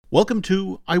Welcome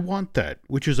to I Want That,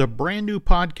 which is a brand new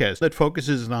podcast that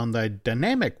focuses on the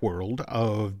dynamic world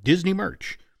of Disney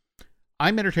merch.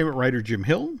 I'm entertainment writer Jim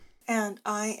Hill. And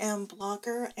I am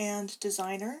blogger and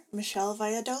designer Michelle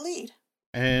Valladolid.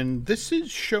 And this is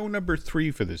show number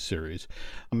 3 for this series.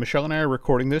 Michelle and I are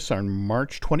recording this on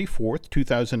March 24th,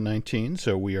 2019,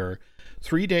 so we are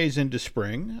 3 days into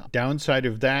spring. Downside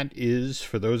of that is,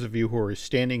 for those of you who are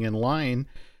standing in line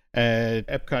at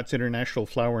Epcot's International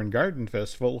Flower and Garden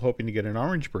Festival, hoping to get an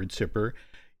orange bird sipper,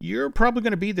 you're probably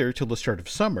going to be there till the start of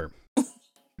summer.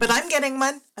 But I'm getting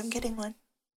one.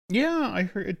 Yeah, I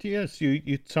heard. Yes,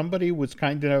 you. Somebody was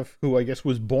kind enough, who I guess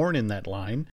was born in that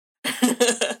line.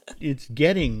 It's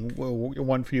getting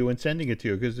one for you and sending it to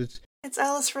you because it's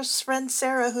Alice's friend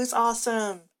Sarah, who's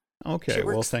awesome. Okay.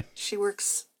 She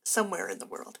works somewhere in the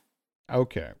world.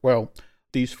 Okay. Well,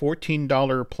 these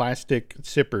 $14 plastic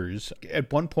sippers,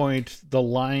 at one point, the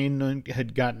line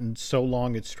had gotten so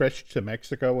long it stretched to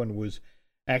Mexico and was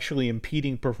actually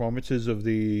impeding performances of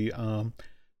the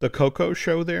Coco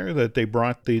show there, that they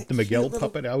brought the Miguel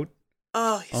puppet out.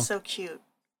 Oh, he's so cute.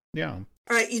 Yeah.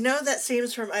 All right, you know that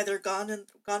scene's from either Gone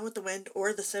with the Wind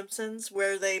or The Simpsons,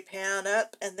 where they pan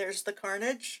up and there's the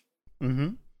carnage?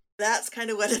 Mm-hmm. That's kind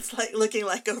of what it's like looking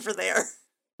like over there.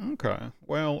 Okay.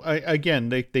 Well,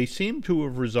 they seem to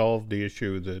have resolved the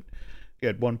issue that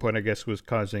at one point, I guess, was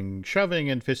causing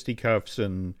shoving and fisticuffs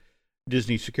and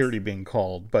Disney security being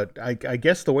called. But I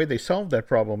guess the way they solved that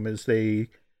problem is they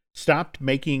stopped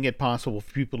making it possible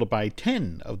for people to buy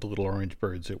 10 of the little orange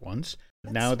birds at once.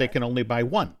 Now they can only buy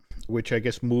 1, which I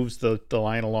guess moves the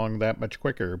line along that much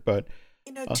quicker. But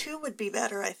 2 would be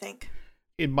better, I think.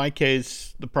 In my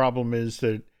case, the problem is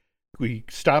that we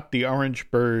stopped the orange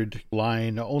bird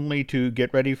line only to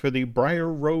get ready for the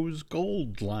Briar Rose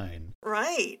Gold line.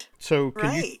 Right. So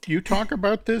can you talk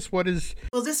about this? What is...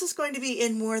 Well, this is going to be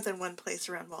in more than one place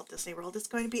around Walt Disney World. It's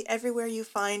going to be everywhere you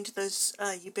find those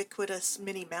ubiquitous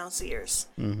Minnie Mouse ears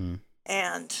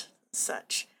and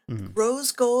such. Mm-hmm.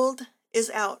 Rose Gold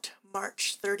is out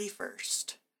March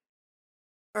 31st.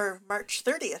 Or March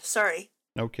 30th, sorry.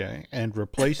 Okay, and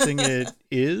replacing it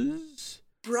is...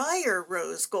 Briar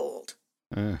Rose Gold.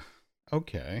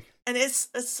 Okay. And it's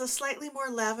a slightly more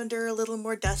lavender, a little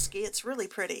more dusky. It's really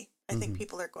pretty. I think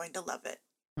people are going to love it.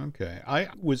 Okay. I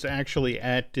was actually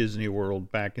at Disney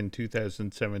World back in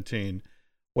 2017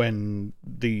 when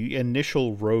the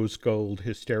initial rose gold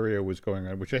hysteria was going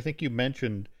on, which I think you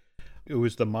mentioned. It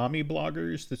was the mommy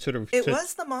bloggers that sort of... It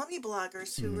was the mommy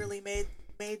bloggers who really made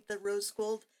the rose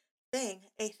gold thing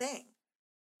a thing.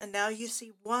 And now you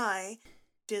see why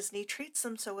Disney treats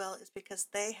them so well, is because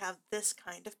they have this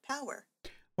kind of power.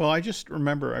 Well, I just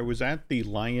remember I was at the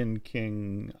Lion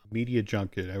King media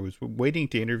junket. I was waiting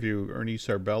to interview Ernie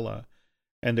Sarbella,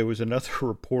 and there was another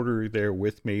reporter there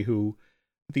with me who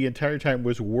the entire time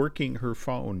was working her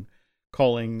phone,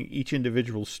 calling each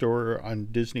individual store on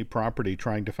Disney property,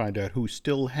 trying to find out who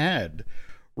still had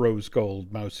rose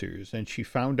gold mouse ears. And she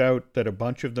found out that a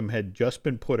bunch of them had just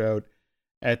been put out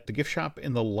at the gift shop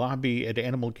in the lobby at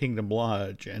Animal Kingdom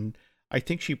Lodge. And I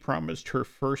think she promised her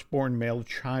firstborn male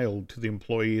child to the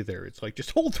employee there. It's like,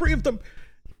 just hold 3 of them.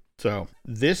 So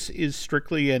this is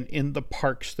strictly an in the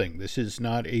parks thing. This is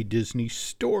not a Disney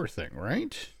store thing,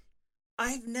 right?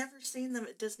 I've never seen them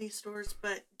at Disney stores,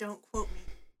 but don't quote me.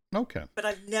 Okay. But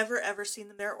I've never ever seen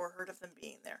them there or heard of them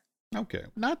being there. Okay.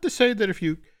 Not to say that if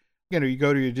you go to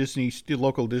your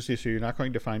local Disney store, you're not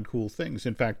going to find cool things.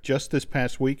 In fact, just this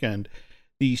past weekend,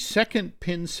 the second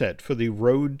pin set for the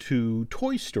Road to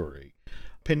Toy Story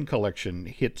pin collection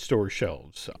hit store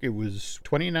shelves. It was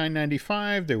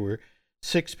 $29.95. There were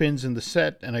 6 pins in the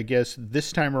set, and I guess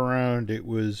this time around it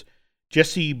was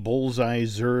Jessie, Bullseye,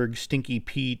 Zurg, Stinky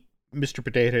Pete, Mr.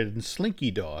 Potato Head, and Slinky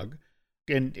Dog.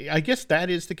 And I guess that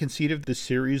is the conceit of the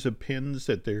series of pins,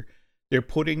 that they're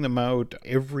putting them out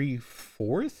every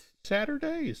 4th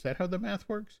Saturday. Is that how the math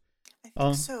works? I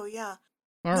think so, yeah.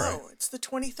 All right. It's the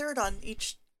 23rd on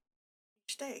each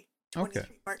day. Okay.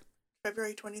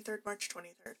 February 23rd, March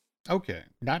 23rd. Okay.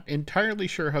 Not entirely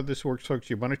sure how this works, folks.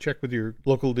 You want to check with your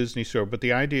local Disney store, but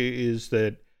the idea is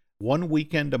that one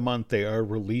weekend a month they are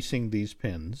releasing these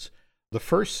pins. The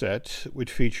first set,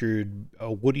 which featured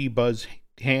Woody, Buzz,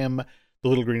 Ham, the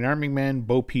Little Green Army Man,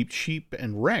 Bo Peep, Sheep,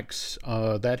 and Rex,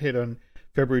 that hit on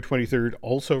February 23rd,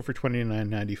 also for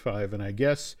 $29.95, and I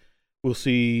guess we'll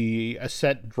see a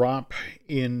set drop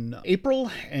in April,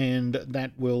 and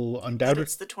that will undoubtedly...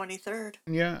 It's the 23rd.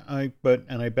 Yeah, I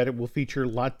bet it will feature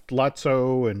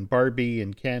Lotso and Barbie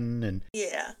and Ken and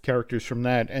characters from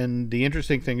that. And the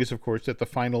interesting thing is, of course, that the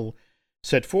final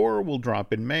set 4 will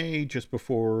drop in May, just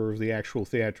before the actual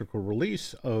theatrical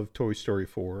release of Toy Story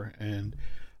 4. And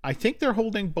I think they're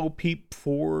holding Bo Peep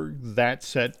for that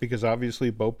set because obviously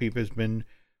Bo Peep has been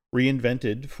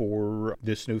reinvented for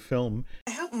this new film.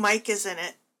 I hope Mike is in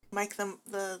it. Mike,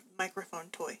 the microphone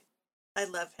toy. I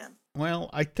love him. Well,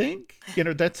 I think,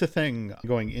 that's the thing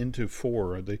going into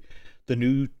 4. The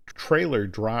new trailer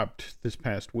dropped this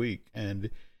past week, and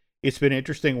it's been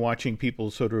interesting watching people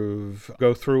sort of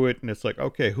go through it, and it's like,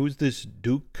 okay, who's this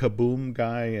Duke Kaboom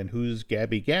guy, and who's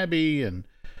Gabby Gabby,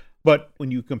 but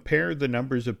when you compare the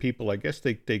numbers of people, I guess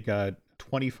they got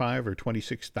 25 or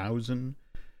 26,000,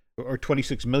 or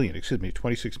 26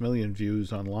 million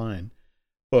views online.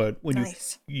 But when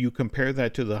you compare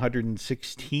that to the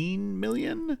 116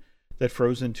 million that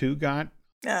Frozen 2 got.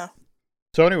 Yeah.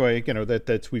 So anyway,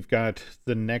 that's we've got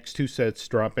the next 2 sets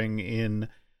dropping in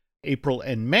April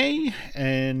and May.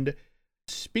 And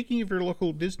speaking of your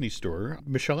local Disney store,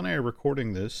 Michelle and I are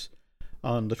recording this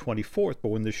on the 24th, but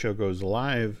when this show goes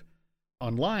live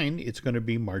online, it's going to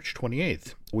be March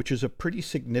 28th, which is a pretty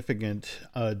significant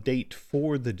date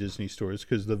for the Disney stores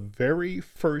because the very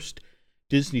first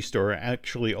Disney store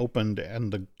actually opened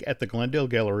at the Glendale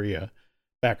Galleria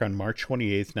back on March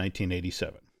 28th,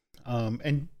 1987.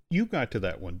 And you got to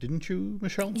that one, didn't you,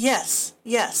 Michelle? Yes.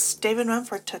 David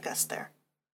Mumford took us there.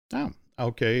 Oh,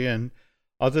 okay. And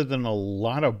other than a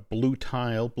lot of blue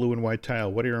and white tile,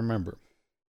 what do you remember?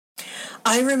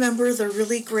 I remember the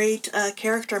really great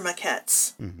character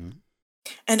maquettes. Mm-hmm.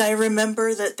 And I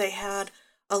remember that they had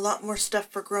a lot more stuff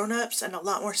for grown-ups and a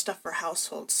lot more stuff for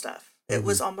household stuff. It mm-hmm.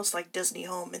 was almost like Disney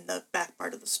Home in the back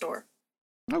part of the store.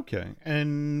 Okay.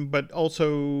 But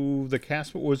also the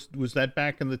cast, was that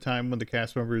back in the time when the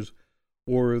cast members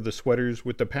wore the sweaters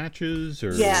with the patches?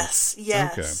 Or? Yes.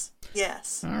 Okay.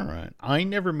 Yes. All right. I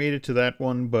never made it to that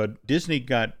one, but Disney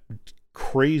got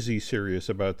crazy serious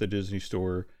about the Disney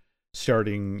store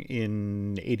starting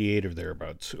in 88 or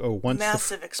thereabouts.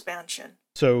 Massive expansion.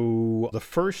 So the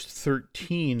first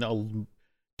 13,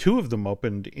 2 of them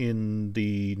opened in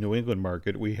the New England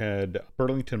market. We had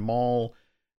Burlington Mall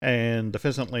and the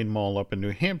Pheasant Lane Mall up in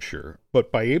New Hampshire. But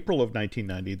by April of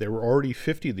 1990, there were already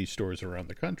 50 of these stores around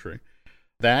the country.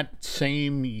 That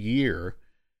same year,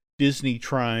 Disney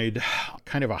tried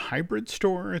kind of a hybrid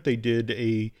store. They did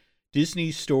a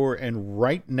Disney store, and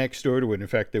right next door to it, in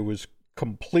fact, there was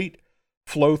complete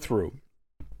flow through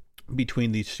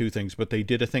between these 2 things, but they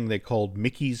did a thing they called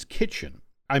Mickey's Kitchen.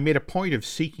 I made a point of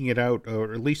seeking it out,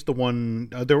 or at least the one,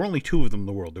 there were only 2 of them in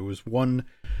the world. There was one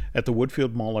at the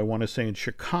Woodfield Mall, I want to say in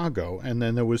Chicago, and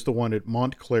then there was the one at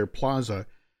Montclair Plaza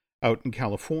out in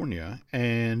California,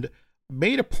 and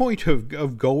made a point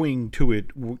of going to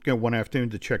it one afternoon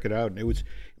to check it out. And it was,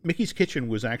 Mickey's Kitchen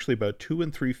was actually about 2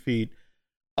 and 3 feet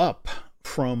up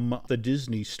from the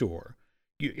Disney store.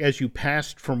 As you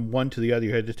passed from one to the other,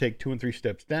 you had to take 2 and 3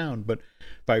 steps down. But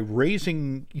by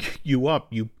raising you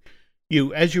up, you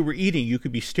as you were eating, you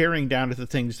could be staring down at the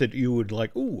things that you would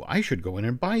like, ooh, I should go in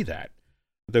and buy that.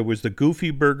 There was the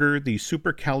Goofy Burger, the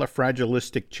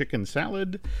Supercalifragilistic Chicken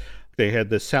Salad. They had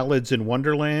the Salads in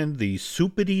Wonderland, the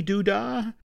Soupity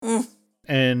Doodah.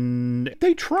 And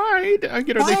they tried.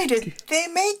 Why did they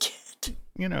make it?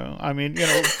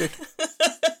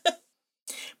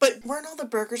 But weren't all the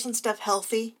burgers and stuff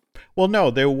healthy? Well,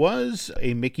 no, there was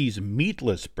a Mickey's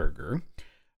Meatless Burger.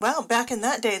 Well, back in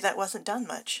that day, that wasn't done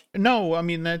much. No, I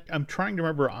mean, I'm trying to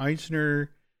remember.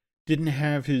 Eisner didn't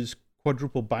have his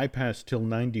quadruple bypass till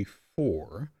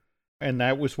 94. And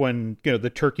that was when,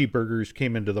 the turkey burgers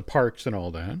came into the parks and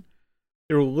all that.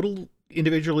 There were little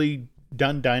individually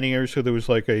done dining areas. So there was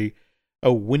like a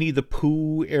Winnie the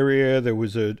Pooh area. There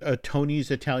was a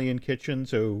Tony's Italian Kitchen.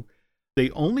 So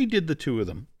they only did the 2 of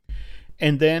them.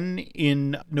 And then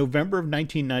in November of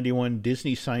 1991,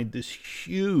 Disney signed this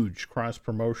huge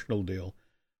cross-promotional deal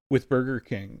with Burger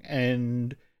King.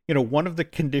 And, one of the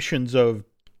conditions of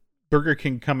Burger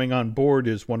King coming on board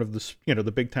is one of the,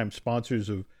 the big-time sponsors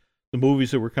of the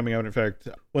movies that were coming out. In fact,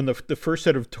 when the first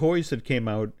set of toys that came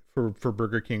out for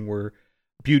Burger King were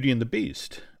Beauty and the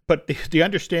Beast. But the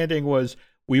understanding was,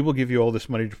 we will give you all this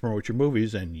money to promote your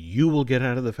movies, and you will get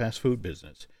out of the fast food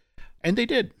business. And they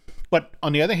did. But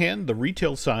on the other hand, the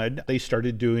retail side, they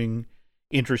started doing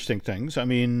interesting things. I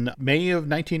mean, May of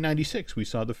 1996, we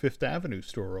saw the Fifth Avenue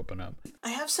store open up. I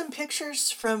have some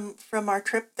pictures from our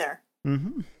trip there.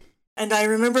 Mm-hmm. And I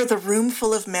remember the room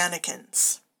full of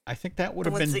mannequins. I think that would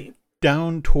have been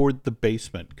down toward the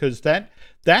basement, because that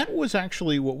was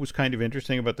actually what was kind of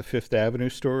interesting about the Fifth Avenue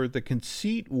store. The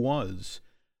conceit was,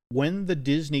 when the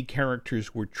Disney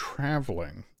characters were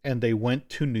traveling and they went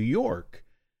to New York,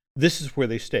 this is where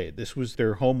they stayed. This was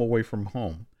their home away from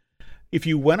home. If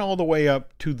you went all the way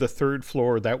up to the 3rd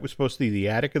floor, that was supposed to be the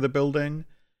attic of the building.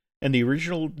 And the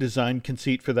original design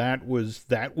conceit for that was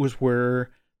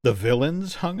where the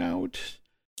villains hung out.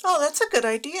 Oh, that's a good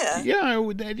idea. Yeah,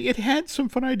 it had some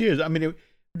fun ideas. I mean,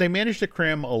 they managed to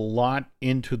cram a lot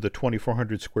into the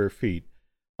 2,400 square feet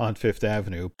on Fifth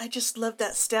Avenue. I just love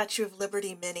that Statue of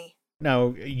Liberty mini.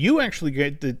 Now, you actually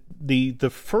get the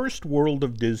first World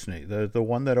of Disney, the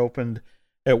one that opened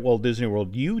at Walt Disney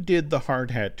World. You did the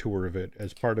hard hat tour of it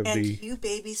as part of and you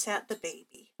babysat the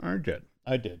baby.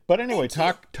 I did. But anyway,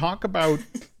 talk about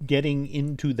getting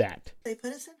into that. They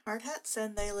put us in hard hats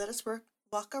and they let us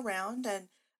walk around. And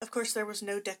of course, there was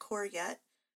no decor yet,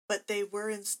 but they were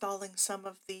installing some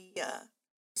of the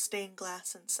stained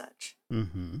glass and such.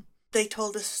 Mm-hmm. They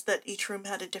told us that each room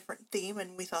had a different theme,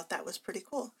 and we thought that was pretty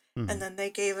cool. Mm-hmm. And then they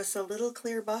gave us a little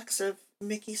clear box of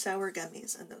Mickey Sour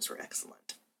Gummies, and those were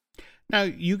excellent. Now,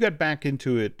 you got back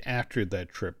into it after that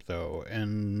trip, though,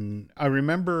 and I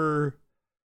remember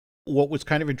what was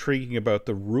kind of intriguing about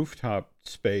the rooftop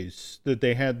space, that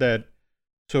they had that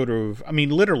sort of, I mean,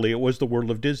 literally, it was the world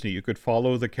of Disney. You could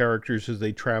follow the characters as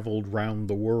they traveled around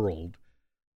the world.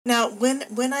 Now,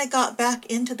 when I got back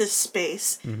into this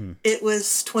space, mm-hmm. it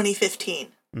was 2015,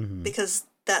 mm-hmm. because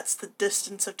that's the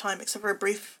distance of time, except for a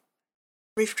brief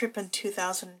trip in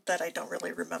 2000 that I don't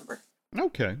really remember.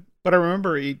 Okay. But I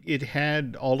remember it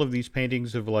had all of these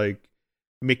paintings of, like,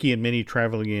 Mickey and Minnie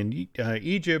traveling in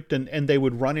Egypt, and they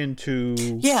would run into,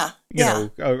 you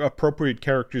know, appropriate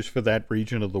characters for that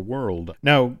region of the world.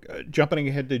 Now, jumping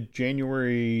ahead to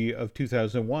January of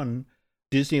 2001,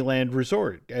 Disneyland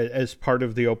Resort, as part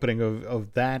of the opening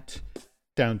of that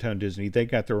Downtown Disney, they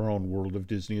got their own World of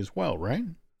Disney as well, right?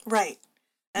 Right.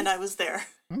 And I was there.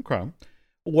 Okay.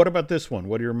 What about this one?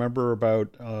 What do you remember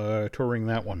about touring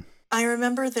that one? I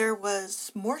remember there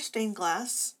was more stained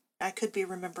glass. I could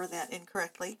remember that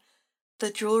incorrectly. The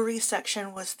jewelry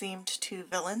section was themed to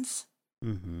villains.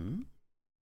 Mm-hmm.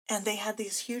 And they had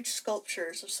these huge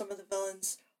sculptures of some of the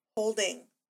villains holding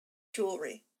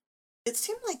jewelry. It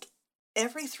seemed like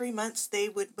every 3 months they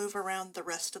would move around the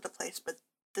rest of the place, but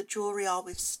the jewelry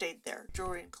always stayed there.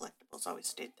 Jewelry and collectibles always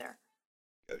stayed there.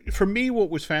 For me, what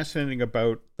was fascinating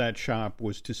about that shop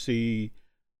was to see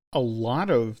a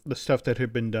lot of the stuff that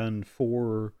had been done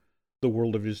for the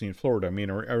World of Disney in Florida. I mean,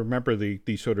 I remember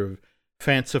the sort of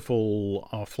fanciful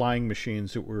flying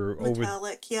machines that were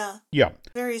metallic, Yeah.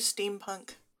 Very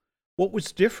steampunk. What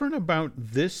was different about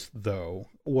this, though,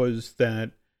 was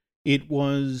that it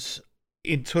was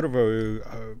in sort of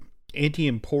a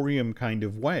anti-emporium kind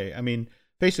of way. I mean,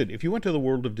 face it, if you went to the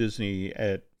World of Disney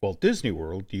at Walt Disney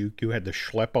World, you had to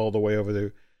schlep all the way over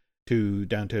there to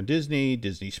Downtown Disney,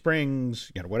 Disney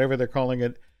Springs, you know, whatever they're calling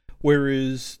it.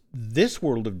 Whereas this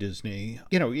World of Disney,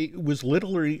 you know, it was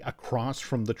literally across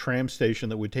from the tram station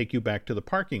that would take you back to the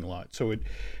parking lot. So it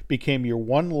became your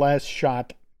one last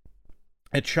shot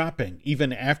at shopping,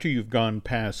 even after you've gone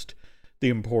past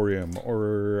the Emporium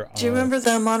or... Do you remember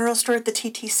the monorail store at the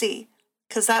TTC?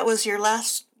 Because that was your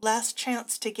last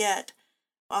chance to get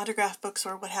autograph books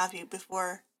or what have you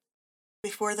before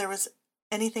there was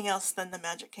anything else than the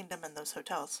Magic Kingdom and those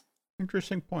hotels.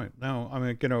 Interesting point. No, I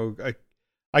mean, you know,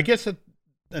 I guess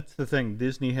that's the thing.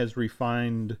 Disney has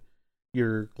refined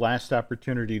your last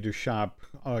opportunity to shop.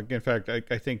 In fact,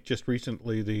 I think just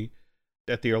recently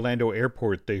at the Orlando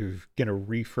airport, they've, you know,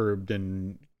 refurbed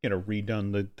and, you know,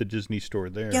 redone the Disney store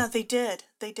there. Yeah, they did.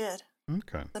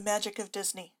 Okay. The magic of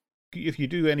Disney. If you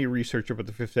do any research about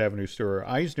the Fifth Avenue store,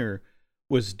 Eisner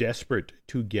was desperate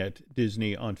to get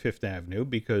Disney on Fifth Avenue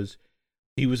because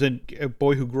he was a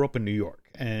boy who grew up in New York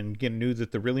and knew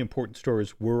that the really important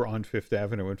stores were on Fifth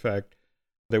Avenue. In fact,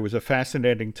 there was a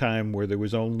fascinating time where there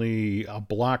was only a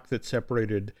block that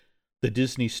separated the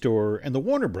Disney store and the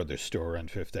Warner Brothers store on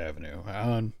Fifth Avenue.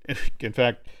 In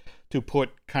fact, to put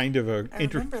kind of a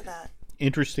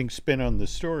interesting spin on the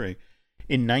story,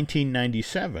 in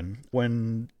 1997,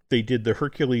 when they did the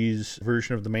Hercules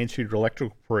version of the Main Street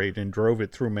Electrical Parade and drove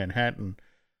it through Manhattan,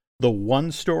 the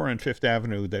one store on Fifth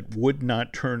Avenue that would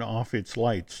not turn off its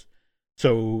lights,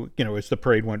 so, you know, as the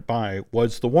parade went by,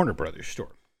 was the Warner Brothers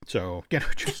store. So, you know,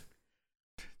 just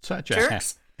such a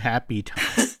happy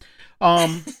time. All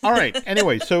right.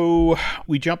 Anyway, so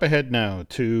we jump ahead now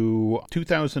to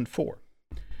 2004.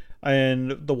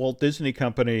 And the Walt Disney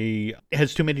Company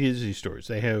has too many Disney stores.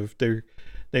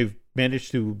 They've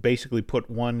managed to basically put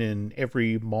one in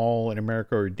every mall in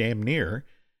America, or damn near.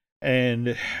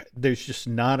 And there's just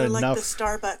not They're enough. Like the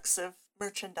Starbucks of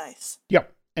merchandise.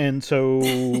 Yep. And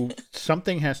so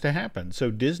something has to happen.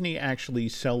 So Disney actually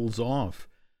sells off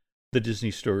the Disney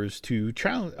stores to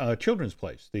Children's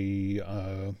Place,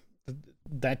 that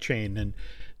chain, and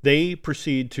they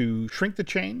proceed to shrink the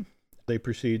chain. They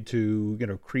proceed to, you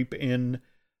know, creep in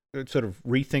sort of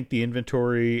rethink the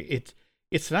inventory.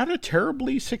 It's not a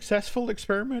terribly successful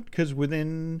experiment because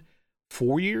within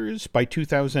 4 years, by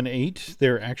 2008,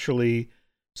 they're actually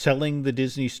selling the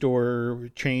Disney Store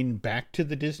chain back to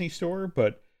the Disney Store.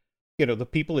 But, the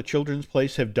people at Children's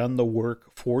Place have done the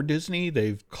work for Disney.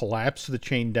 They've collapsed the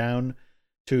chain down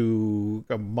to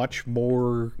a much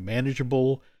more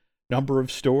manageable number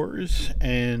of stores.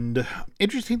 And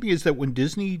interesting thing is that when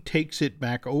Disney takes it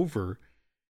back over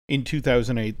in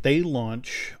 2008, they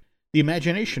launch the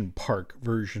Imagination Park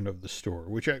version of the store,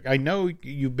 which I know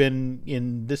you've been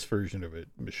in this version of it,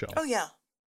 Michelle. Oh, yeah.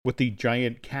 With the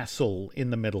giant castle in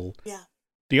the middle. Yeah.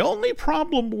 The only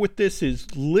problem with this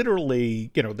is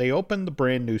literally, they open the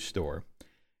brand new store,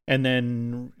 and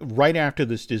then right after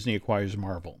this, Disney acquires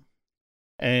Marvel.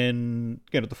 And,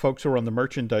 the folks who are on the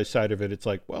merchandise side of it, it's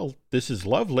like, well, this is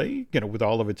lovely, with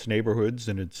all of its neighborhoods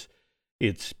and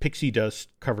its pixie dust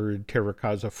covered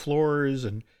terracotta floors.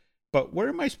 But where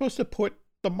am I supposed to put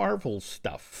the Marvel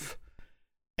stuff?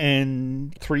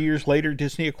 And 3 years later,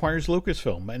 Disney acquires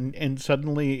Lucasfilm. And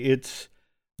suddenly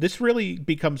this really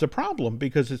becomes a problem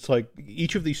because it's like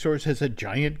each of these stores has a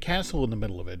giant castle in the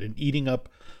middle of it and eating up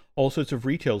all sorts of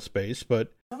retail space.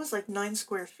 But that was like 9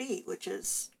 square feet, which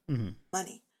is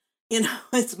money.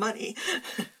 It's money.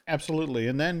 Absolutely.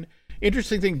 And then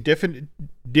interesting thing,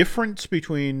 difference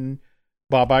between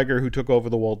Bob Iger, who took over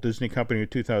the Walt Disney Company in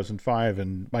 2005,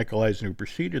 and Michael Eisner, who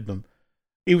preceded them.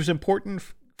 It was important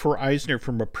for Eisner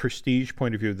from a prestige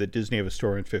point of view that Disney have a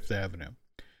store on Fifth Avenue.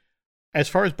 As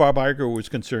far as Bob Iger was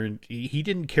concerned, he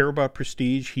didn't care about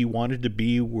prestige. He wanted to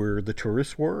be where the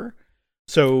tourists were.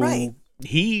 So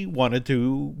he wanted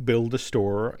to build a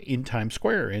store in Times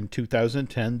Square. In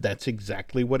 2010, that's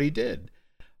exactly what he did.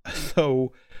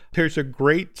 So there's a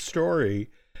great story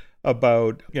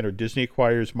about, Disney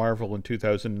acquires Marvel in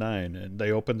 2009, and they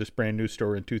opened this brand new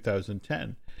store in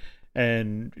 2010.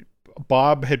 And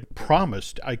Bob had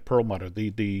promised Ike Perlmutter,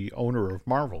 the owner of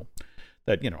Marvel,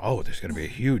 that, there's going to be a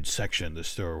huge section in the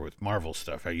store with Marvel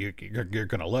stuff. You're going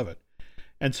to love it.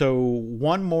 And so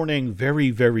one morning,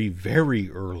 very, very, very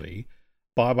early,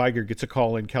 Bob Iger gets a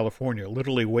call in California,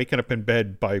 literally waking up in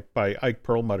bed by Ike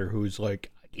Perlmutter, who's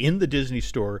like in the Disney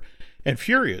store and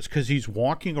furious because he's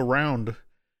walking around.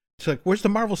 It's like, where's the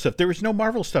Marvel stuff? There is no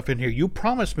Marvel stuff in here. You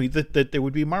promised me that there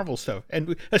would be Marvel stuff,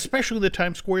 and especially the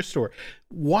Times Square store.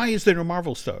 Why is there no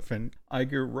Marvel stuff? And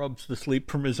Iger rubs the sleep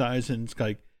from his eyes and it's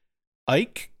like,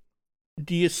 Ike,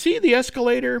 do you see the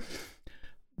escalator?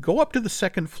 Go up to the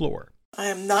second floor. I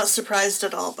am not surprised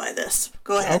at all by this.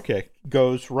 Go ahead. Okay.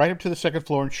 Goes right up to the second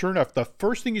floor, and sure enough, the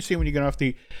first thing you see when you get off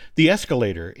the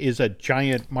escalator is a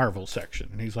giant Marvel section.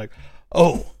 And he's like,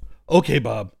 oh, okay,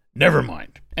 Bob, never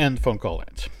mind. And the phone call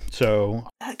ends. So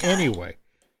anyway,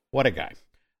 what a guy.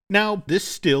 Now, this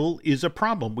still is a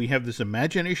problem. We have this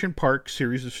Imagination Park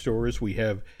series of stores. We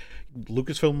have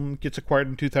Lucasfilm gets acquired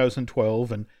in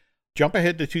 2012, and jump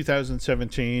ahead to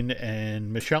 2017,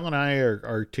 and Michelle and I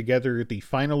are together the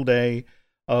final day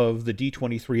of the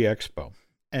D23 Expo.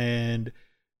 And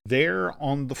there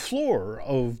on the floor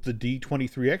of the D23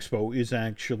 Expo is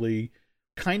actually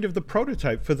kind of the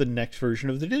prototype for the next version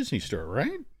of the Disney Store,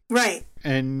 right? Right.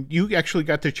 And you actually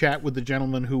got to chat with the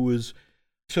gentleman who was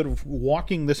sort of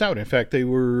walking this out. In fact, they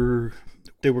were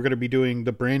going to be doing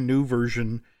the brand new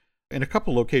version in a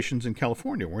couple locations in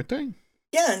California, weren't they?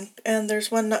 Yeah, and there's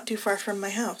one not too far from my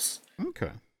house.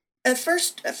 Okay. At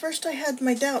first I had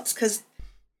my doubts because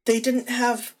they didn't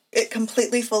have it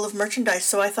completely full of merchandise,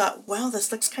 so I thought, wow,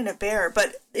 this looks kind of bare.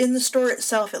 But in the store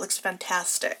itself, it looks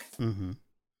fantastic. Mm-hmm.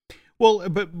 Well,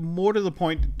 but more to the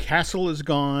point, Castle is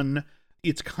gone.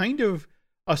 It's kind of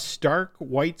a stark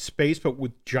white space, but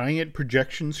with giant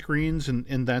projection screens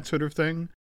and that sort of thing.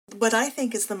 What I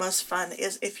think is the most fun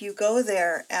is if you go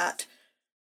there at,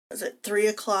 3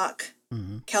 o'clock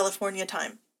California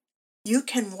time, you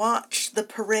can watch the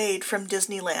parade from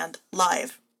Disneyland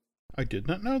live. I did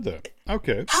not know that.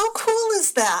 Okay. How cool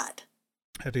is that?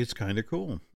 That is kind of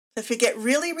cool. If you get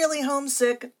really, really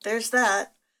homesick, there's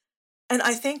that. And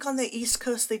I think on the East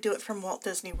Coast they do it from Walt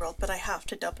Disney World, but I have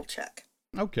to double check.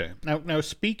 Okay. Now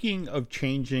speaking of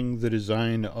changing the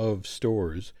design of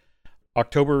stores,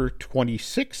 October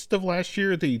 26th of last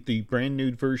year, the brand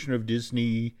new version of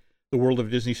Disney, the World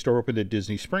of Disney store opened at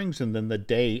Disney Springs, and then the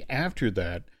day after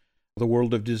that, the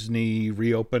World of Disney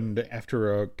reopened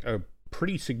after a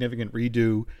pretty significant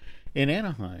redo in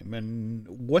Anaheim. And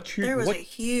there was a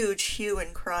huge hue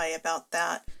and cry about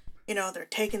that. They're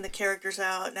taking the characters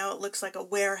out. Now it looks like a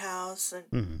warehouse,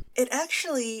 and it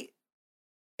actually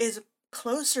is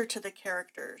closer to the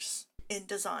characters in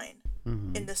design,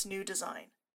 in this new design.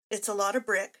 It's a lot of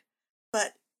brick,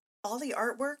 but all the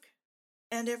artwork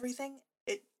and everything.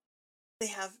 They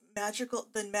have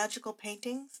the magical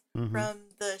paintings Mm-hmm. from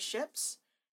the ships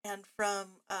and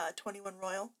from 21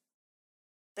 Royal.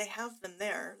 They have them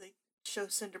there. They show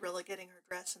Cinderella getting her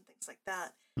dress and things like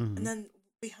that. Mm-hmm. And then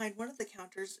behind one of the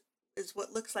counters is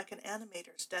what looks like an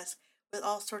animator's desk with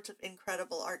all sorts of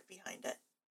incredible art behind it.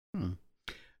 Hmm.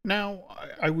 Now,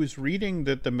 I was reading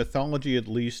that the mythology, at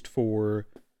least for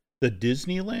the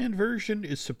Disneyland version,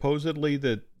 is supposedly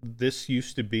that this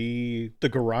used to be the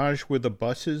garage where the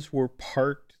buses were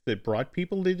parked that brought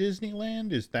people to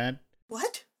Disneyland. Is that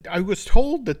what? I was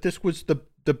told that this was the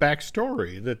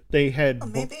backstory, that they had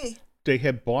maybe they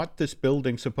had bought this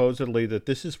building, supposedly that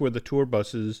this is where the tour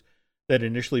buses that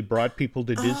initially brought people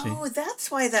to Disney. Oh,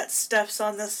 that's why that stuff's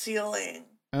on the ceiling.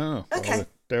 Oh, okay. Well,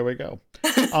 there we go.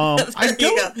 I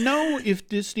don't know if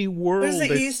Disney World... What does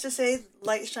it used to say?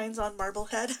 Light shines on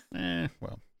Marblehead?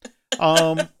 Well.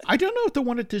 I don't know if the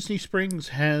one at Disney Springs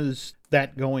has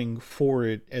that going for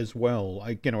it as well.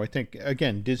 I think,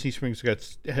 again, Disney Springs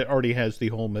already has the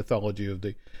whole mythology of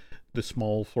the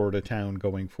small Florida town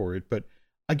going for it. But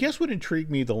I guess what intrigued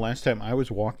me the last time I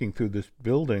was walking through this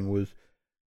building was,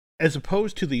 as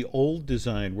opposed to the old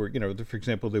design where, for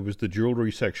example, there was the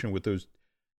jewelry section with those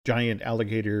giant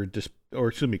alligator,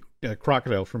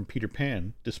 crocodile from Peter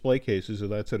Pan display cases or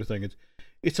that sort of thing.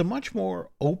 It's a much more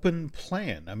open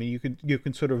plan. I mean, you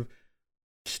can sort of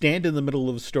stand in the middle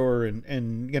of the store and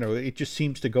it just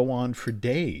seems to go on for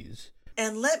days.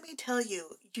 And let me tell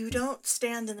you, you don't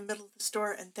stand in the middle of the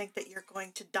store and think that you're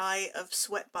going to die of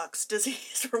sweatbox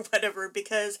disease or whatever,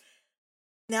 because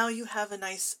now you have a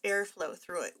nice airflow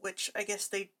through it, which I guess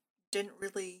they didn't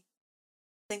really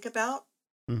think about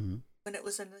when it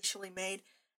was initially made,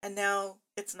 and now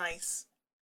it's nice.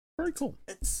 Very cool.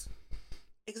 It's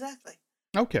exactly.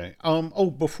 Okay.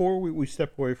 Before we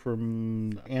step away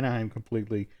from Anaheim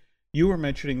completely, you were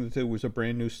mentioning that there was a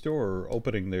brand new store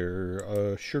opening there,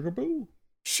 Sugarboo?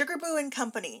 Sugarboo and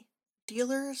Company,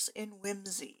 dealers in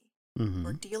whimsy,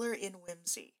 or dealer in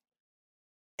whimsy.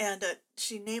 And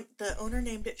the owner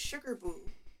named it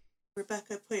Sugarboo.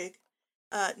 Rebecca Puig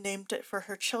named it for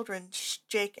her children,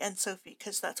 Jake and Sophie,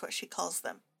 because that's what she calls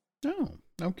them. Oh,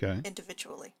 okay.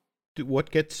 Individually.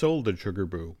 What gets sold at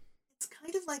Sugarboo? It's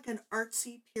kind of like an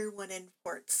artsy Pier 1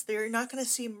 Imports. They're not going to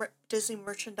see Disney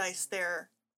merchandise there.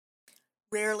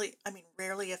 Rarely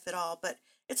if at all, but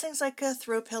it's things like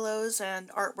throw pillows and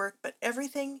artwork, but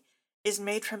everything is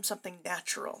made from something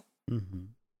natural.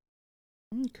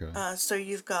 Okay. So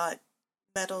you've got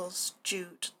metals,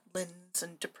 jute, linens,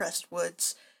 and depressed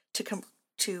woods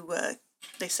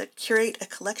they said, curate a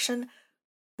collection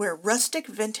where rustic,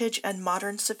 vintage, and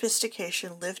modern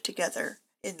sophistication live together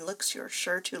in looks you're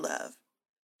sure to love.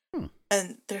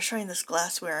 And they're showing this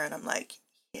glassware, and I'm like,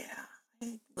 yeah,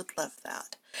 I would love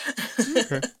that.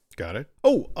 Okay, got it.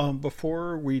 Oh,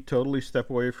 before we totally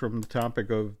step away from the topic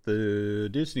of the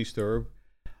Disney store,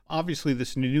 obviously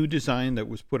this new design that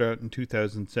was put out in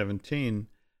 2017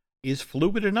 is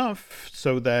fluid enough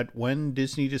so that when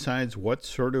Disney decides what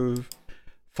sort of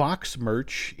Fox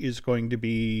merch is going to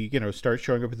be, start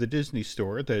showing up at the Disney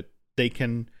store, that they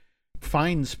can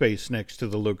find space next to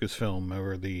the Lucasfilm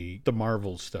or the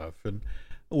Marvel stuff. And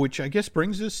which I guess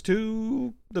brings us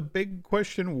to the big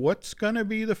question: what's going to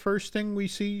be the first thing we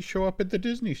see show up at the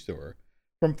Disney store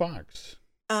from Fox?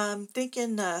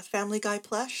 Thinking Family Guy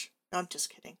plush. No, I'm just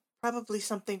kidding. Probably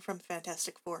something from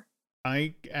Fantastic Four.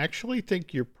 I actually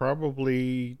think you're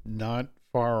probably not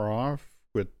far off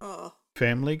with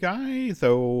Family Guy,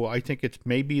 though I think it's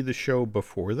maybe the show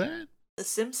before that. The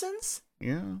Simpsons?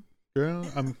 Yeah,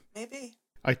 maybe.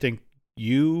 I think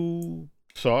you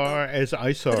saw, as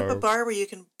I saw, put up a bar where you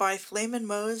can buy Flamin'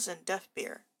 Moe's and Duff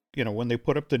beer. When they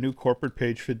put up the new corporate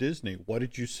page for Disney, what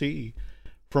did you see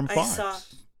from Fox? I saw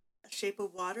A Shape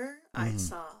of Water. I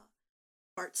saw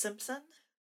Bart Simpson.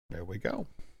 There we go.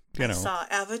 I saw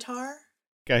Avatar.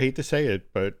 I hate to say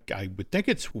it, but I would think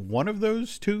it's one of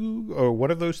those two or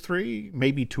one of those three,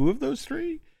 maybe two of those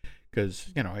three,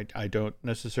 because, I don't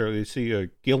necessarily see a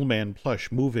Gilman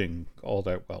plush moving all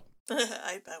that well.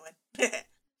 I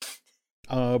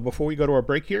would. Before we go to our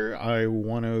break here, I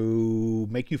want to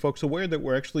make you folks aware that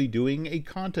we're actually doing a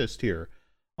contest here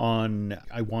on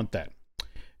I Want That.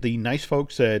 The nice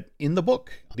folks at In the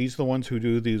Book, these are the ones who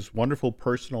do these wonderful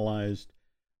personalized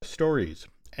stories.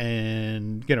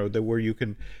 And, where you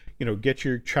can, get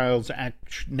your child's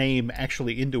name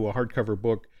actually into a hardcover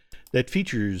book that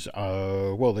features,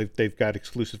 they've got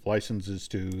exclusive licenses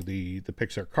to the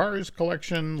Pixar Cars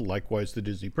collection, likewise the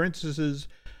Disney Princesses.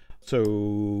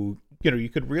 So, you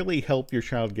could really help your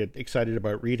child get excited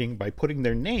about reading by putting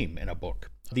their name in a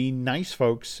book. The nice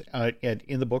folks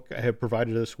in the book have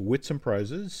provided us with some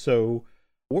prizes, so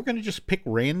we're going to just pick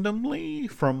randomly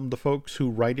from the folks who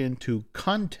write into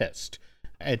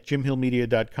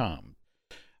contest@jimhillmedia.com.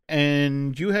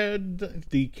 And you had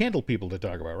the candle people to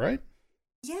talk about, right?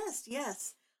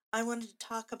 Yes. I wanted to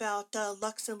talk about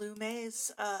Lux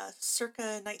Illume's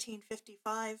circa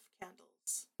 1955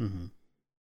 candles. Mm-hmm.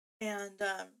 And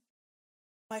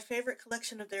my favorite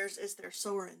collection of theirs is their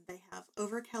Soarin'. They have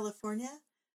Over California,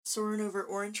 Soarin' Over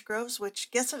Orange Groves,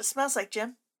 which, guess what it smells like,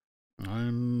 Jim?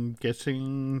 I'm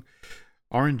guessing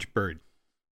Orange Bird.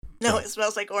 No, it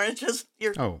smells like oranges.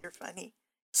 You're funny.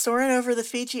 Soarin' Over the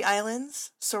Fiji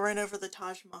Islands, Soarin' Over the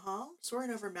Taj Mahal,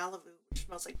 Soarin' Over Malibu, which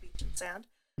smells like beach and sand,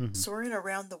 Soarin'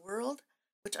 Around the World,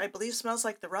 which I believe smells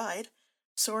like the ride,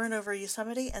 Soarin' Over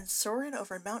Yosemite, and Soarin'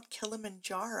 Over Mount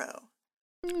Kilimanjaro.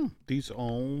 These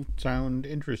all sound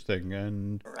interesting,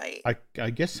 and right.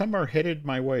 I guess some are headed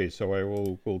my way, so I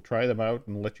will try them out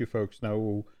and let you folks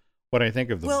know what I think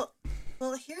of them.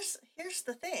 Well, here's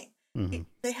the thing.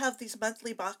 They have these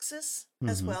monthly boxes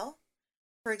as well.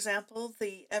 For example,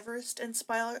 the Everest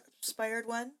inspired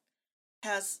one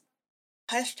has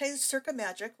hashtag Circa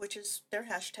Magic, which is their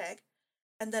hashtag,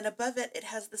 and then above it, it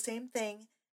has the same thing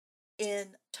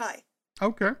in Thai.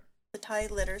 Okay. The Thai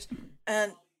letters.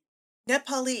 And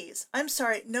Nepalese. I'm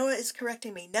sorry, Noah is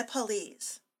correcting me.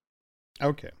 Nepalese.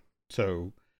 Okay.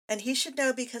 So. And he should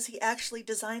know because he actually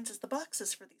designs the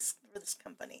boxes for this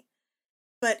company.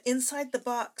 But inside the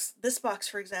box, this box,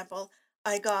 for example,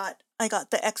 I got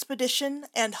the Expedition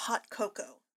and Hot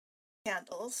Cocoa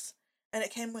candles, and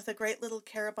it came with a great little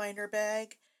carabiner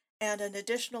bag and an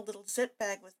additional little zip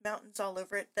bag with mountains all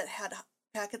over it that had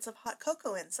packets of hot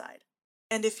cocoa inside.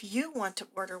 And if you want to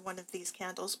order one of these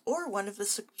candles or one of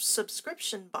the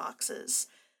subscription boxes,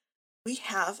 we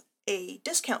have a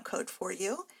discount code for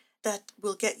you that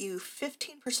will get you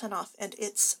 15% off, and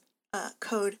it's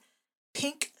code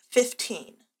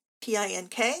PINK15,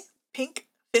 PINK,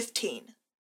 PINK15.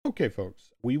 Okay,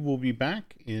 folks, we will be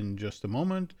back in just a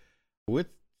moment with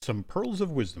some pearls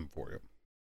of wisdom for you.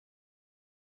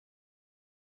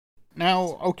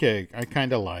 Now, okay, I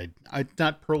kind of lied.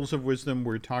 Not pearls of wisdom.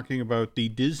 We're talking about the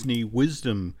Disney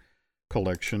Wisdom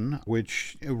Collection,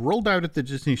 which rolled out at the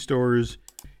Disney stores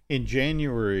in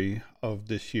January of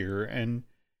this year and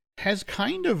has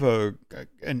kind of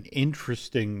an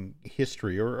interesting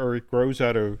history, or it grows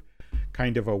out of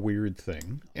kind of a weird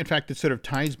thing. In fact, it sort of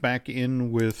ties back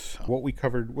in with what we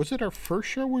covered. Was it our first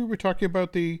show where we were talking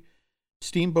about the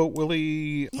Steamboat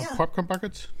Willie popcorn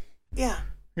buckets? Yeah.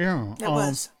 Yeah. It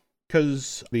was.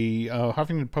 Because the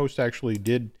Huffington Post actually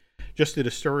did a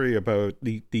story about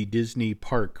the Disney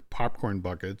Park popcorn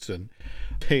buckets, and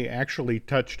they actually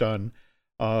touched on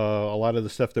a lot of the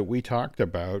stuff that we talked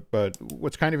about. But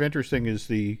what's kind of interesting is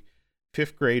the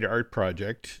 5th grade art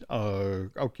project.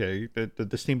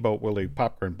 The Steamboat Willie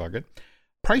popcorn bucket.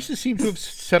 Prices seem to have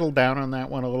settled down on that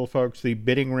one a little, folks. The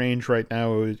bidding range right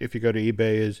now, if you go to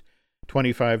eBay, is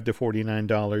 $25 to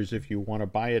 $49. If you want to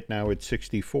buy it now, it's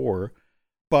 $64.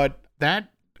 But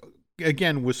that,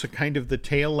 again, was kind of the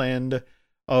tail end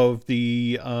of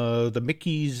the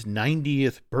Mickey's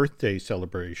 90th birthday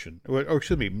celebration. Or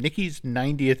excuse me, Mickey's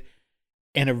 90th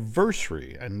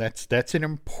anniversary. And that's an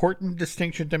important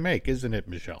distinction to make, isn't it,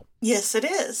 Michelle? Yes, it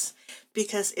is.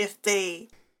 Because if they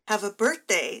have a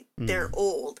birthday, they're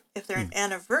old. If they're an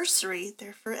anniversary,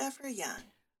 they're forever young.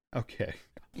 Okay.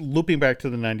 Looping back to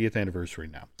the 90th anniversary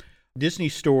now. Disney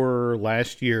Store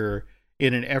last year,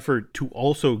 in an effort to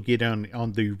also get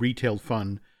on the retail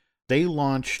fund, they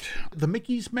launched the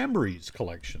Mickey's Memories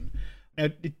collection.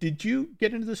 Did you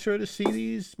get into the store to see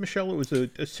these, Michelle? It was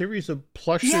a series of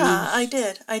plushes. Yeah, I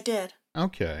did.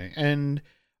 Okay, and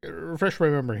refresh my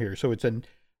memory here. So it's a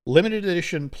limited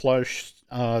edition plush.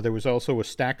 There was also a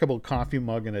stackable coffee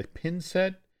mug and a pin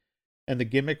set. And the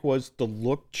gimmick was the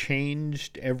look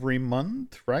changed every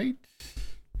month, right?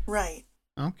 Right.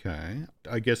 Okay.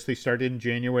 I guess they started in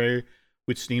January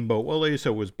with Steamboat Willie,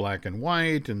 so it was black and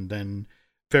white, and then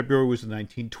February was the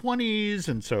 1920s,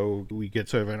 and so we get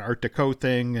sort of an Art Deco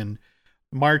thing, and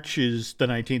March is the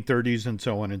 1930s, and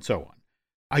so on and so on.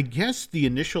 I guess the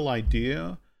initial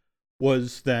idea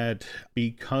was that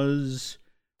because,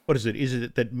 what is it? Is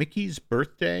it that Mickey's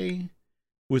birthday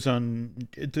was on,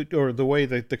 or the way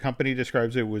that the company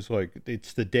describes it was like,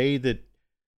 it's the day that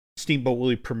Steamboat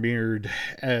Willie premiered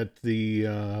at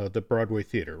the Broadway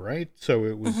Theater, right? So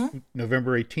it was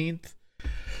November 18th.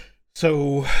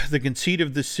 So the conceit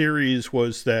of the series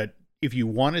was that if you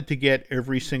wanted to get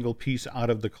every single piece out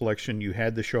of the collection, you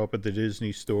had to show up at the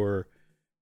Disney Store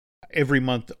every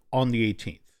month on the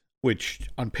 18th. which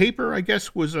on paper, I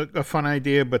guess, was a fun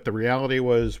idea, but the reality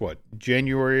was what?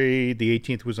 January the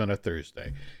 18th was on a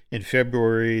Thursday. In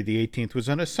February, the 18th was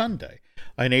on a Sunday.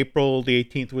 In April, the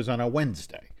 18th was on a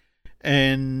Wednesday.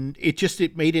 And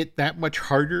it made it that much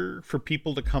harder for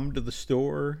people to come to the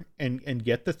store and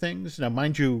get the things. Now,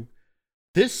 mind you,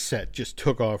 this set just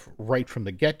took off right from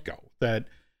the get-go. That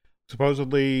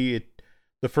supposedly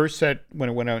the first set, when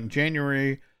it went out in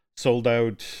January, sold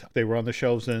out. They were on the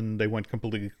shelves and they went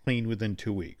completely clean within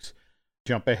 2 weeks.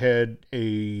 Jump ahead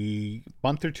a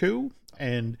month or two,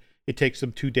 and it takes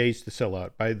them 2 days to sell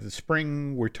out. By the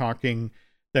spring, we're talking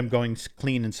them going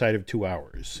clean inside of 2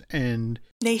 hours. And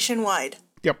nationwide.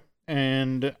 Yep.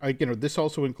 And this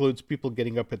also includes people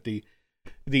getting up at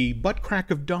the butt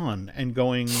crack of dawn and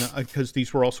going, because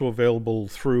these were also available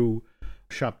through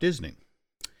Shop Disney.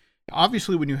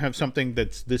 Obviously, when you have something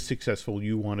that's this successful,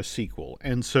 you want a sequel.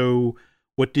 And so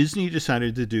what Disney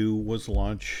decided to do was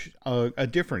launch a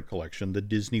different collection, the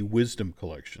Disney Wisdom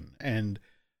Collection. And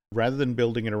rather than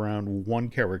building it around one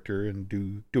character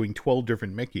and doing 12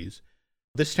 different Mickeys,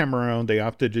 this time around they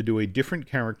opted to do a different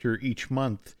character each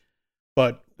month,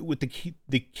 but with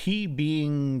the key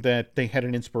being that they had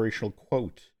an inspirational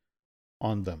quote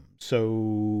on them.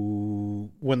 So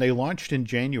when they launched in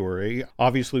January,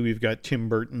 obviously we've got Tim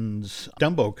Burton's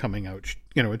Dumbo coming out.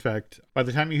 In fact, by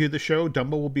the time you hear the show,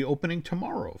 Dumbo will be opening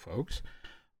tomorrow, folks.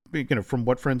 From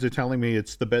what friends are telling me,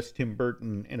 it's the best Tim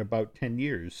Burton in about 10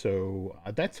 years. So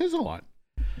that says a lot.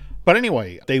 But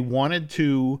anyway, they wanted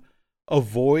to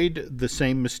avoid the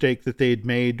same mistake that they had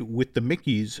made with the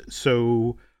Mickeys.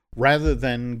 So rather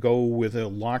than go with a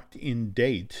locked-in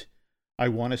date, I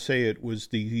want to say it was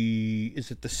is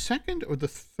it the second or the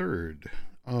third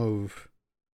of...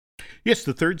 Yes,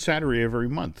 the third Saturday of every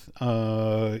month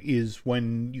is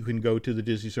when you can go to the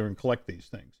Disney Store and collect these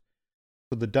things.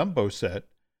 For the Dumbo set,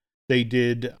 they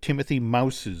did Timothy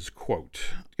Mouse's quote.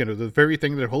 The very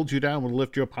thing that holds you down will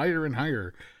lift you up higher and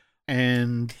higher.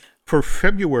 And for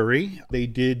February, they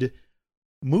did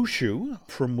Mushu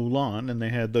from Mulan, and they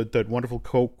had that wonderful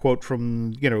quote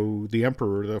from, the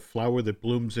Emperor, the flower that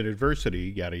blooms in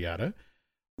adversity, yada, yada.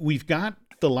 We've got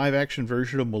the live-action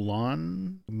version of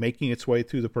Mulan making its way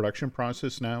through the production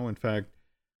process now. In fact,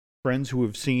 friends who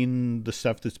have seen the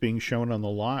stuff that's being shown on the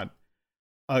lot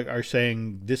are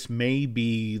saying this may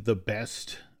be the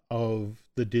best of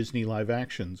the Disney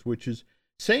live-actions, which is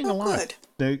saying a lot.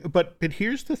 But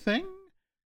here's the thing.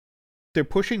 They're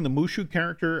pushing the Mushu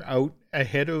character out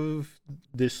ahead of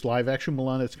this live-action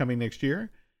Mulan that's coming next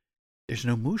year. There's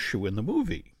no Mushu in the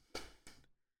movie.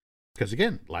 Because,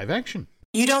 again, live-action.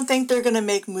 You don't think they're going to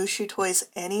make Mushu toys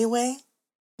anyway?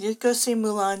 You go see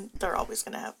Mulan, they're always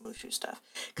going to have Mushu stuff.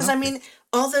 Because, okay. I mean,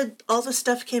 all the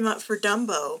stuff came out for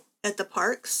Dumbo at the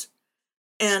parks.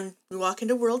 And we walk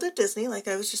into World at Disney, like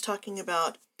I was just talking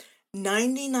about.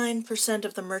 99%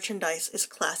 of the merchandise is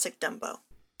classic Dumbo.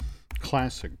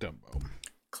 Classic Dumbo.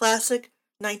 Classic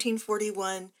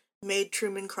 1941 made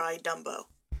Truman cry Dumbo.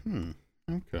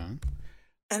 Okay.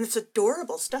 And it's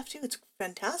adorable stuff too. It's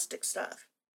fantastic stuff.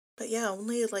 But yeah,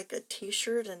 only like a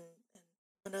t-shirt and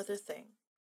one other thing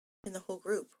in the whole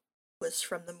group was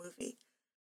from the movie.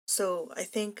 So I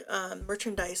think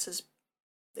merchandise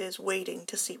is waiting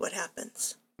to see what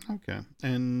happens. Okay.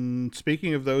 And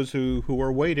speaking of those who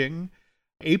are waiting,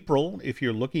 April, if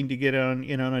you're looking to get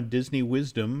in on a Disney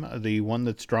Wisdom, the one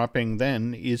that's dropping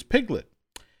then is Piglet.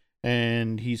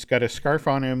 And he's got a scarf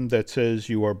on him that says,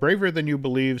 "You are braver than you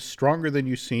believe, stronger than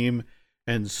you seem,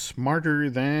 and smarter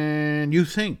than you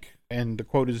think." And the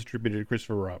quote is attributed to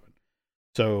Christopher Robin.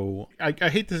 So I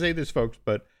hate to say this, folks,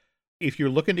 but if you're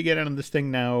looking to get on this thing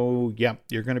now,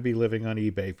 you're going to be living on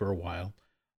eBay for a while,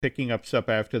 picking up stuff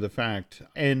after the fact.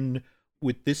 And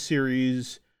with this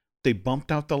series, they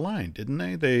bumped out the line, didn't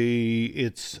they?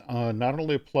 It's not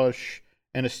only a plush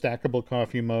and a stackable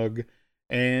coffee mug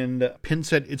and a pin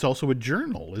set, it's also a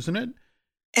journal, isn't it?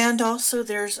 And also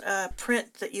there's a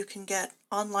print that you can get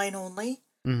online only.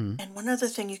 Mm-hmm. And one other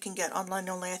thing you can get online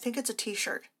only, I think it's a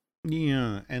t-shirt.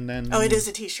 Yeah, and then... Oh, it is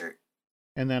a t-shirt.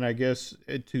 And then I guess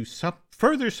to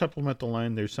further supplement the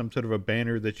line, there's some sort of a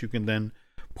banner that you can then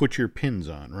put your pins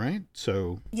on, right?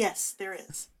 So yes, there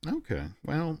is. Okay.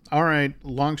 Well, all right.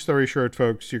 Long story short,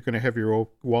 folks, you're going to have your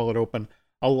wallet open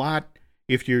a lot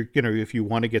if if you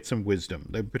want to get some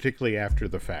wisdom, particularly after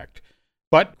the fact.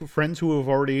 But friends who have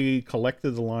already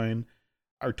collected the line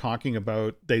are talking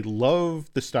about they love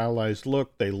the stylized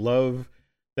look. They love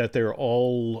that they're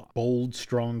all bold,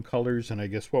 strong colors. And I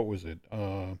guess what was it?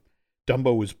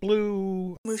 Dumbo was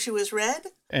blue. Mushu was red.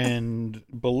 And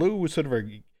Baloo was sort of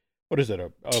what is it?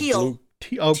 A teal.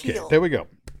 Blue, okay, teal. There we go.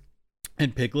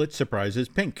 And Piglet, surprise, is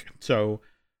pink. So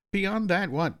beyond that,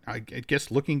 what? I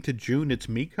guess looking to June, it's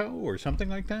Miko or something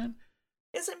like that?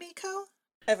 Is it Miko?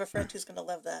 I have a friend who's going to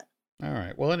love that. All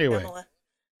right. Well, anyway. Pamela.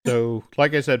 So,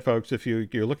 like I said, folks, if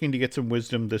you're looking to get some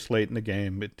wisdom this late in the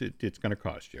game, it's going to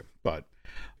cost you. But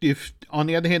if, on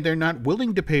the other hand, they're not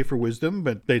willing to pay for wisdom,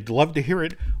 but they'd love to hear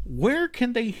it, where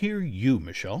can they hear you,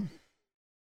 Michelle?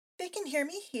 They can hear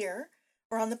me here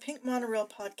or on the Pink Monorail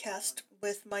podcast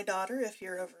with my daughter if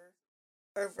you're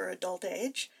over adult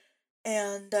age.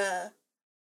 And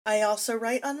I also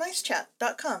write on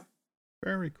micechat.com.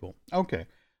 Very cool. Okay.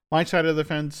 My side of the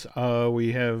fence,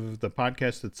 we have the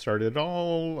podcast that started it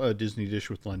all, Disney Dish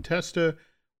with Len Testa.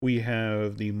 We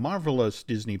have the Marvelous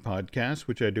Disney podcast,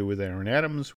 which I do with Aaron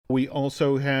Adams. We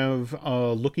also have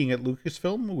Looking at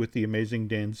Lucasfilm with the amazing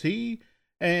Dan Z.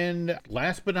 And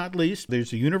last but not least,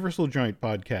 there's the Universal Joint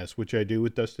podcast, which I do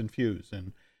with Dustin Fuse.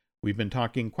 And we've been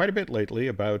talking quite a bit lately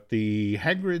about the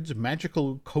Hagrid's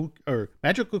Magical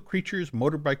Creatures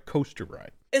Motorbike Coaster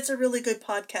Ride. It's a really good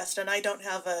podcast, and I don't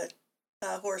have a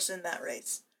horse in that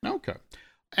race. Okay.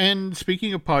 And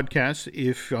speaking of podcasts,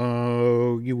 if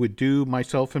you would do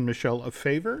myself and Michelle a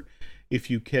favor, if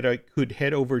you could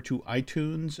head over to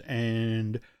iTunes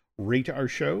and rate our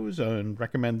shows and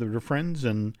recommend them to friends.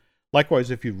 And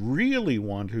likewise, if you really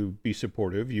want to be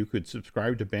supportive, you could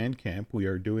subscribe to Bandcamp. We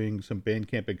are doing some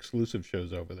Bandcamp exclusive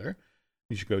shows over there.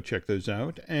 You should go check those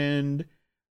out. And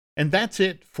that's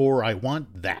it for I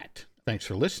Want That. Thanks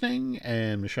for listening,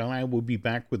 and Michelle and I will be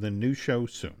back with a new show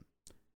soon.